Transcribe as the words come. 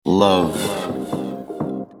love,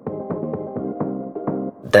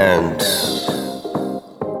 dance,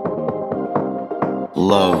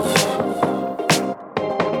 love,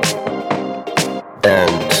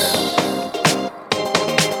 dance,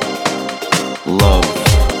 love,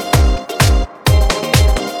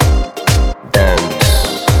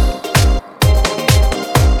 dance,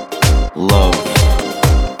 love,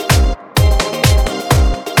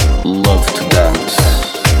 love to dance.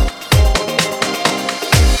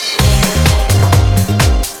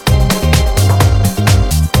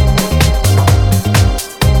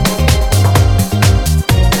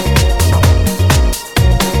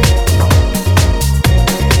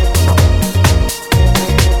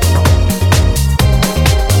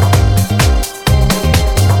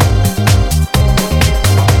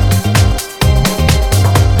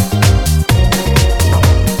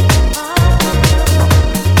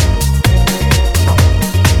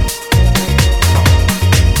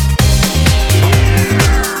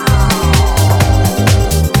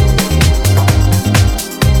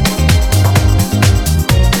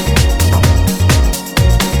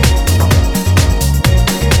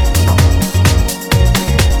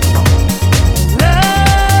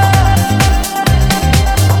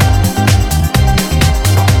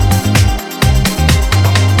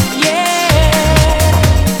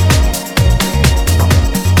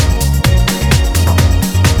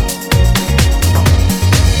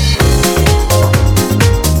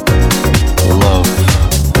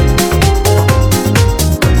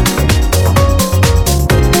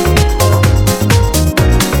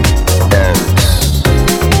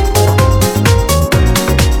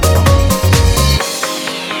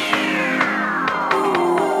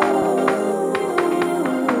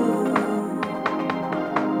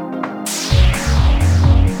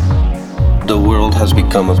 The world has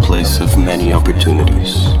become a place of many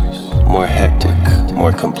opportunities, more hectic,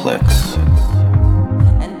 more complex.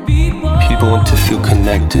 People want to feel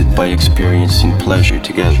connected by experiencing pleasure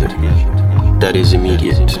together, that is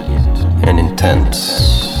immediate and intense.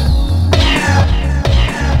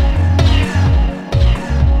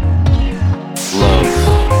 Love,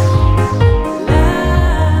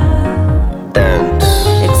 dance,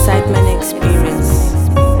 excitement experience.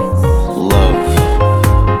 love,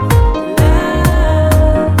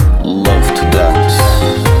 love to dance.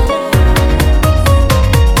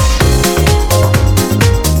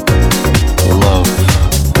 Love,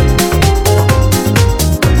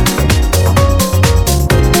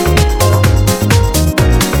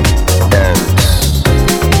 dance,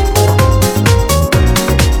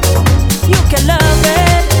 You can love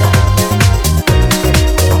it.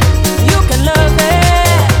 You can love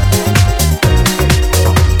it.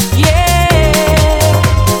 Yeah.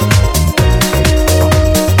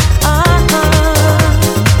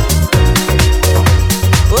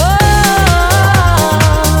 Whoa.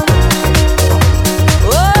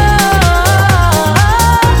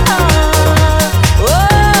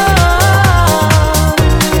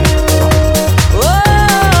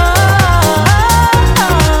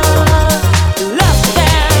 Love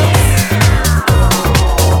dance.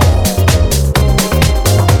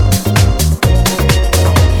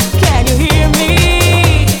 Can you hear me?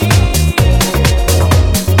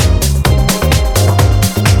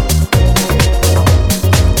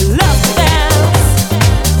 Love dance.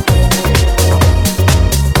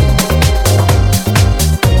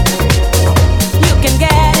 You can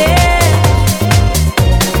get it.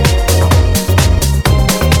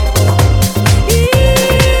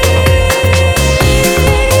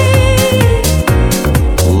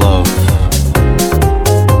 love,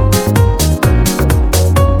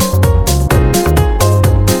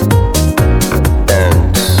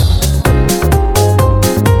 dance,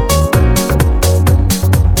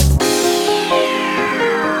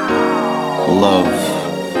 love,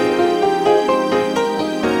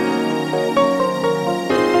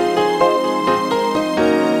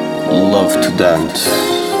 love to dance.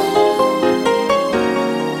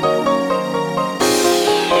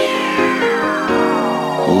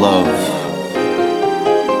 Love,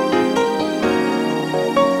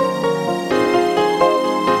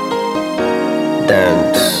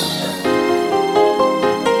 dance,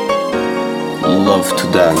 love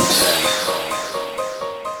to dance.